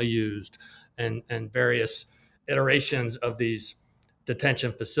frequently used in various iterations of these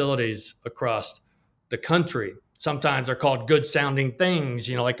detention facilities across the country. Sometimes they're called good sounding things,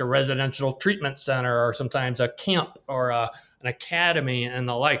 like a residential treatment center, or sometimes a camp, or an academy and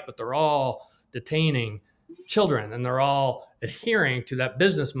the like, but they're all detaining children, and they're all adhering to that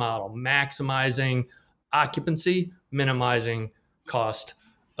business model, maximizing occupancy, minimizing cost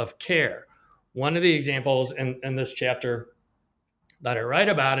of care. One of the examples in this chapter that I write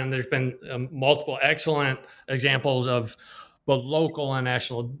about, and there's been multiple excellent examples of both local and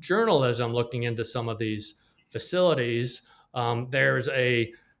national journalism looking into some of these facilities. There's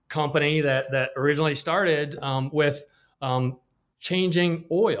a company that originally started with changing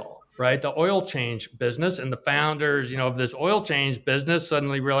oil, right? The oil change business, and the founders, of this oil change business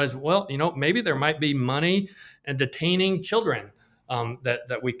suddenly realized, well, maybe there might be money in detaining children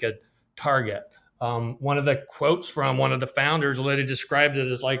that we could target. One of the quotes from one of the founders literally described it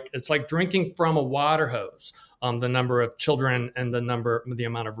as it's like drinking from a water hose. The number of children and the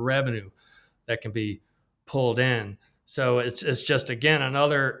amount of revenue that can be pulled in. So it's just, again,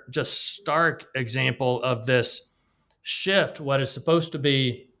 another just stark example of this shift. What is supposed to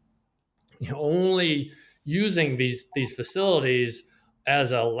be only using these facilities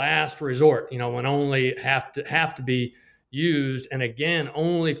as a last resort, when only have to be used, and again,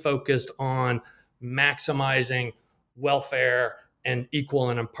 only focused on maximizing welfare and equal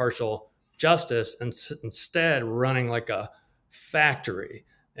and impartial justice, and instead running like a factory.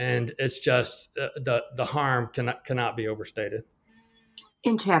 And it's just the harm cannot be overstated.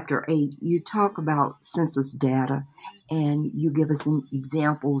 In Chapter 8, you talk about census data, and you give us some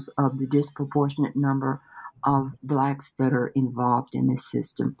examples of the disproportionate number of Blacks that are involved in this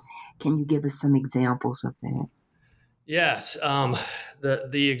system. Can you give us some examples of that? Yes.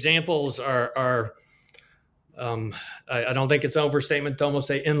 The examples are I don't think it's an overstatement to almost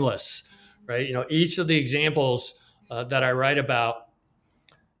say endless, right? Each of the examples that I write about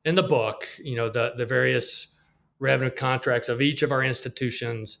in the book, the various revenue contracts of each of our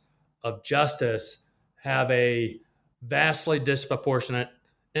institutions of justice have a vastly disproportionate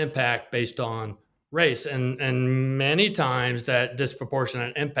impact based on race, and many times that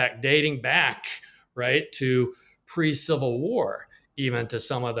disproportionate impact dating back, right, to pre-Civil War, even to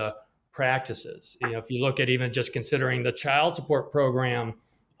some of the practices. If you look at even just considering the child support program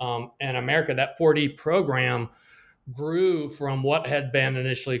in America, that 4D program grew from what had been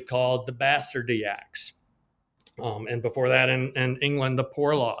initially called the Bastardy Acts. And before that, in England, the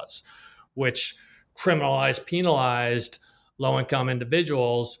Poor Laws, which penalized low-income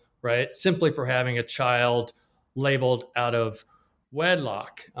individuals, right, simply for having a child labeled out of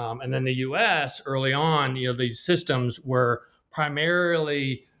wedlock. And then the U.S. early on, these systems were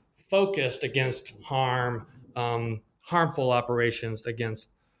primarily focused against harmful operations against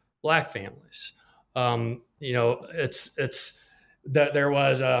Black families. It's that there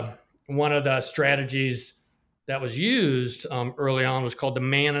was one of the strategies that was used early on was called the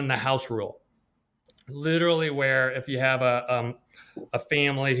man in the house rule. Literally, where if you have a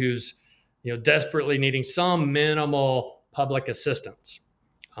family who's desperately needing some minimal public assistance,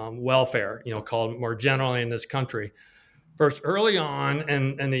 welfare, called more generally in this country. First, early on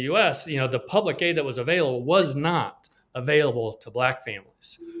in the U.S., the public aid that was available was not available to Black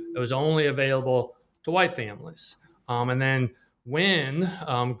families. It was only available to white families. And then when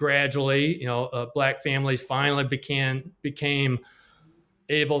gradually, Black families finally became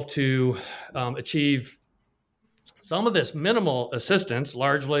able to achieve some of this minimal assistance,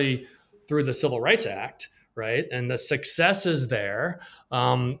 largely through the Civil Rights Act, right? And the successes there,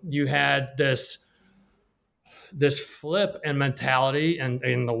 you had this flip in mentality and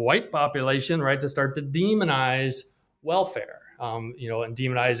in the white population, right, to start to demonize welfare, and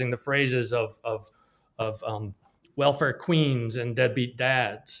demonizing the phrases of welfare queens and deadbeat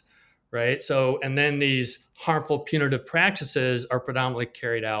dads, right? So, and then these harmful punitive practices are predominantly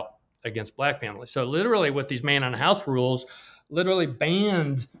carried out against Black families. So literally with these man on house rules, literally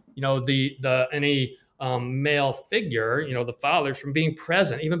banned, any male figure, the fathers, from being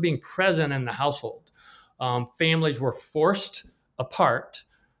present, even being present in the household. Families were forced apart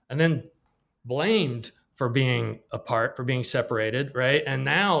and then blamed for being apart, for being separated, right? And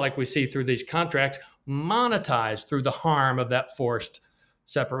now, like we see through these contracts, monetized through the harm of that forced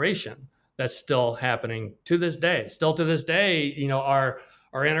separation. That's still happening to this day. Still to this day,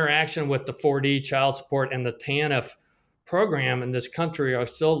 our interaction with the 4D child support and the TANF program in this country are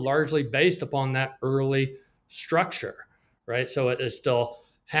still largely based upon that early structure, right? So it still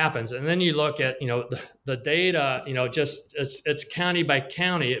happens. And then you look at, the data, just it's county by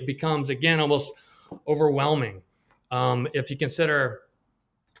county. It becomes, again, almost overwhelming. If you consider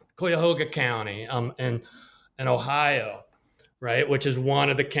Cuyahoga County in Ohio, right, which is one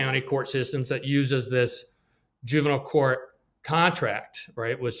of the county court systems that uses this juvenile court contract,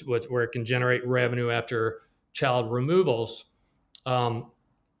 right, was where it can generate revenue after child removals. And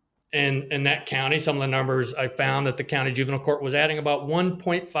in that county, some of the numbers I found that the county juvenile court was adding about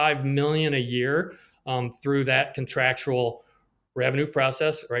 $1.5 million a year through that contractual revenue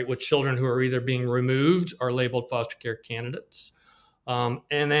process, right, with children who are either being removed or labeled foster care candidates. And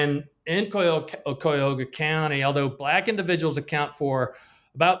then in Cuyahoga County, although Black individuals account for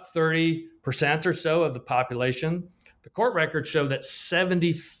about 30% or so of the population, the court records show that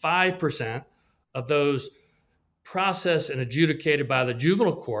 75% of those processed and adjudicated by the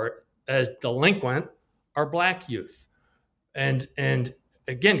juvenile court as delinquent are Black youth. And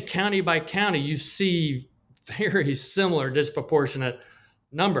again, county by county, you see very similar disproportionate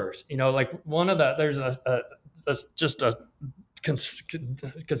numbers. Like there's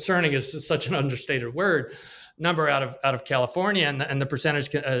concerning is such an understated word, number out of California, and the percentage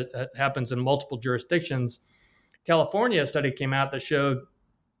happens in multiple jurisdictions. California, a study came out that showed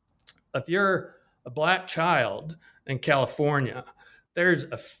if you're a Black child in California, there's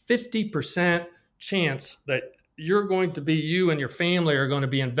a 50% chance that you and your family are going to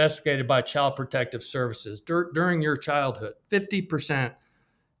be investigated by Child Protective Services during your childhood. 50%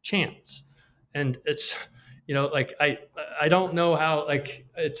 chance. And it's, I don't know how,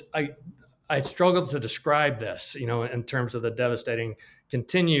 I struggled to describe this, in terms of the devastating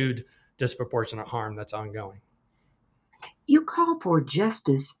continued disproportionate harm that's ongoing. You call for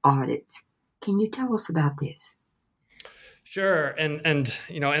justice audits. Can you tell us about this? Sure. And in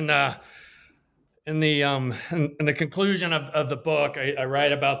the conclusion of the book, I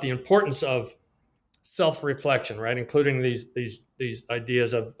write about the importance of self-reflection, right, including these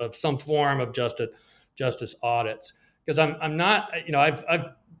ideas of some form of justice audits. Because I'm not, I've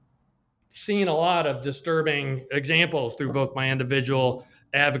seen a lot of disturbing examples through both my individual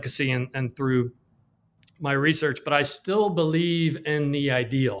advocacy and through my research, but I still believe in the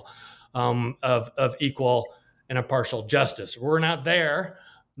ideal of equal and impartial justice. We're not there,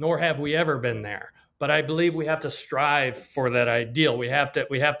 nor have we ever been there. But I believe we have to strive for that ideal. We have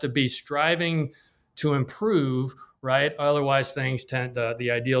to be striving to improve, right? Otherwise, the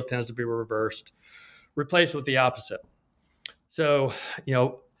ideal tends to be replaced with the opposite. So,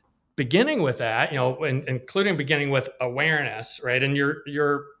 beginning with that, including beginning with awareness, right? And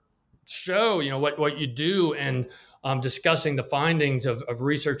your show, what you do and discussing the findings of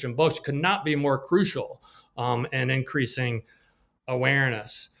research and books could not be more crucial in increasing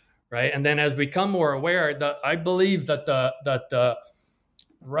awareness, right? And then as we become more aware, I believe that the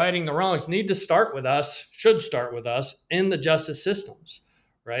righting the wrongs should start with us in the justice systems,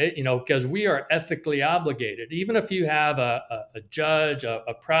 right? Because we are ethically obligated. Even if you have a judge,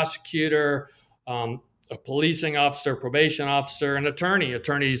 a prosecutor, a policing officer, probation officer, an attorney.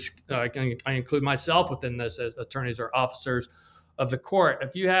 Attorneys, I include myself within this, as attorneys are officers of the court.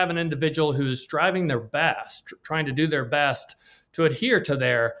 If you have an individual who's striving their best, trying to do their best to adhere to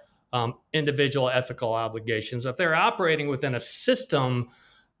their individual ethical obligations, if they're operating within a system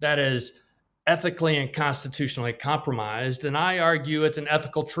that is ethically and constitutionally compromised. And I argue it's an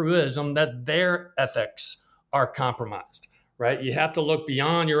ethical truism that their ethics are compromised, right? You have to look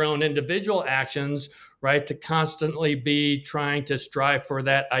beyond your own individual actions, right, to constantly be trying to strive for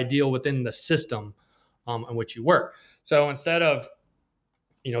that ideal within the system in which you work. So instead of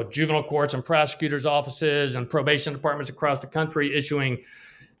juvenile courts and prosecutors' offices and probation departments across the country issuing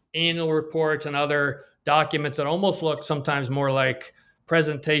annual reports and other documents that almost look sometimes more like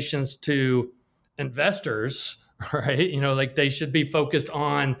presentations to investors, right? Like they should be focused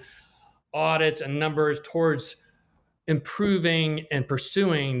on audits and numbers towards improving and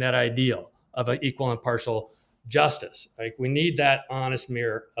pursuing that ideal of an equal and partial justice. Like we need that honest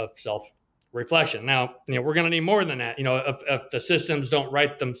mirror of self-reflection. Now, we're going to need more than that. If the systems don't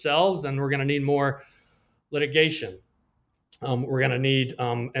right themselves, then we're going to need more litigation. We're going to need,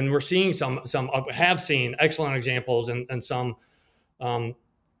 and we're seeing have seen excellent examples in some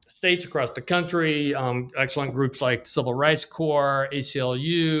states across the country, excellent groups like Civil Rights Corps,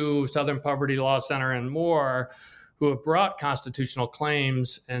 ACLU, Southern Poverty Law Center, and more, who have brought constitutional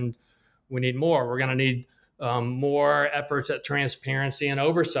claims, and we need more. We're going to need more efforts at transparency and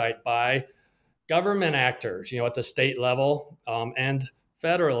oversight by government actors, at the state level and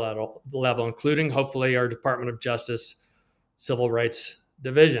federal level, including hopefully our Department of Justice Civil Rights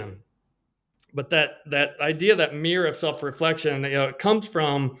Division. But that idea, that mirror of self-reflection, it comes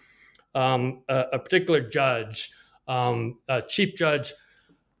from a particular judge, Chief Judge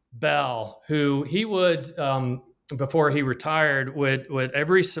Bell, who he would, before he retired, would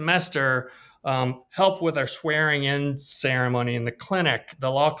every semester help with our swearing-in ceremony in the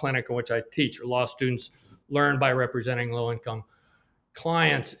law clinic in which I teach, where law students learn by representing low-income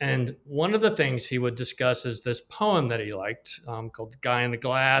clients. And one of the things he would discuss is this poem that he liked called "The Guy in the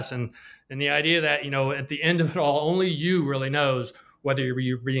Glass," and the idea that at the end of it all, only you really knows whether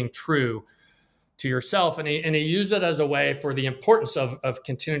you're being true to yourself. And he used it as a way for the importance of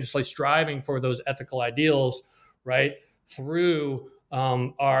continuously striving for those ethical ideals, right, through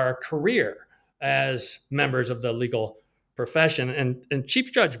our career as members of the legal profession. And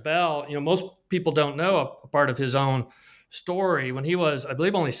Chief Judge Bell, most people don't know a part of his own story. When he was, I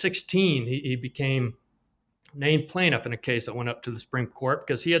believe, only 16, he became named plaintiff in a case that went up to the Supreme Court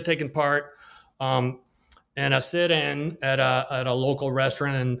because he had taken part in a sit-in at a local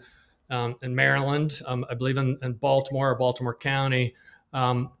restaurant in Maryland, I believe in Baltimore or Baltimore County,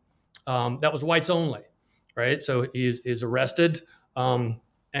 that was whites only, right? So he's arrested,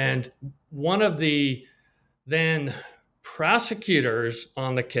 and one of the then prosecutors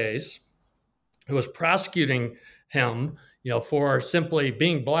on the case, who was prosecuting him, for simply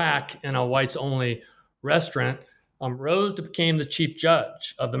being black in a whites-only restaurant, rose to become the chief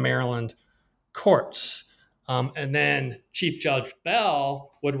judge of the Maryland courts. And then Chief Judge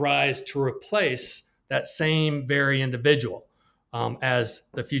Bell would rise to replace that same very individual as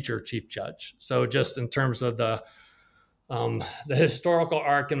the future chief judge. So just in terms of the historical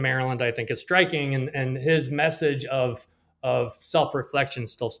arc in Maryland, I think is striking, and his message of self-reflection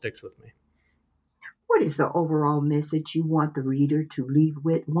still sticks with me. What is the overall message you want the reader to leave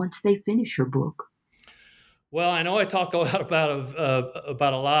with once they finish your book? Well, I know I talk a lot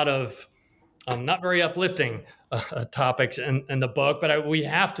about a lot of not very uplifting topics in the book, but we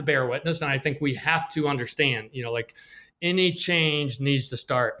have to bear witness, and I think we have to understand, like any change needs to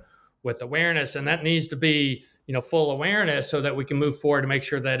start with awareness, and that needs to be, full awareness so that we can move forward to make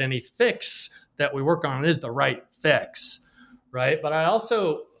sure that any fix that we work on is the right fix, right? But I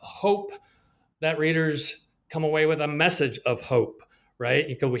also hope that readers come away with a message of hope, right?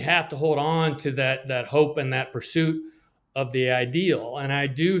 Because we have to hold on to that hope and that pursuit of the ideal. And I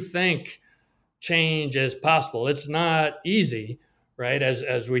do think change is possible. It's not easy, right?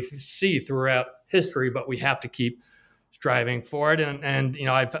 As we see throughout history, but we have to keep striving for it. And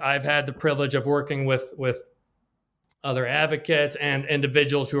I've had the privilege of working with other advocates and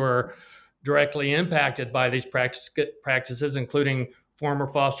individuals who are directly impacted by these practices, including former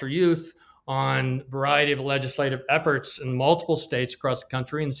foster youth, on a variety of legislative efforts in multiple states across the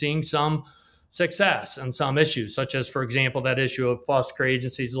country, and seeing some success and some issues, such as, for example, that issue of foster care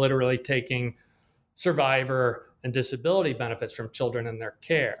agencies literally taking survivor and disability benefits from children in their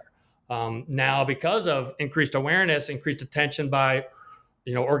care. Now, because of increased awareness, increased attention by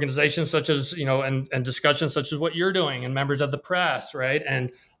organizations such as, and discussions such as what you're doing, and members of the press, right,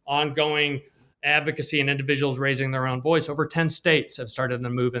 and ongoing advocacy and individuals raising their own voice, over 10 states have started to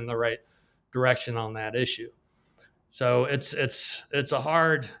move in the right direction on that issue. So it's a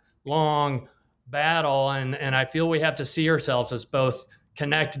hard, long battle, and I feel we have to see ourselves as both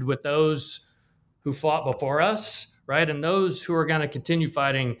connected with those who fought before us, right? And those who are going to continue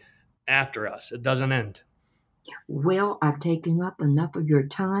fighting after us. It doesn't end. Well, I've taken up enough of your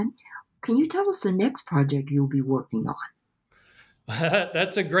time. Can you tell us the next project you'll be working on?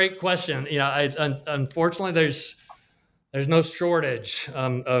 That's a great question. Unfortunately, there's no shortage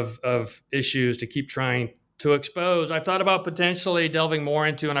of issues to keep trying to expose. I've thought about potentially delving more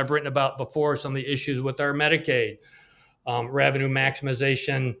into, and I've written about before, some of the issues with our Medicaid revenue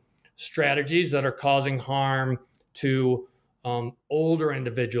maximization strategies that are causing harm to older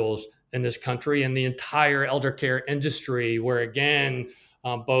individuals in this country and the entire elder care industry, where again,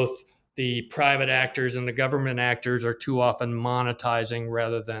 both the private actors and the government actors are too often monetizing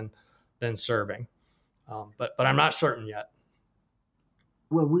rather than serving. But I'm not certain yet.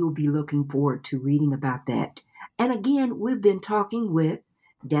 Well, we'll be looking forward to reading about that. And again, we've been talking with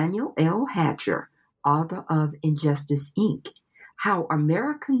Daniel L. Hatcher, author of Injustice, Inc., How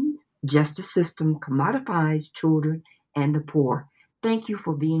American Justice System Commodifies Children and the Poor. Thank you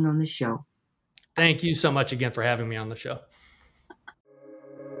for being on the show. Thank you so much again for having me on the show.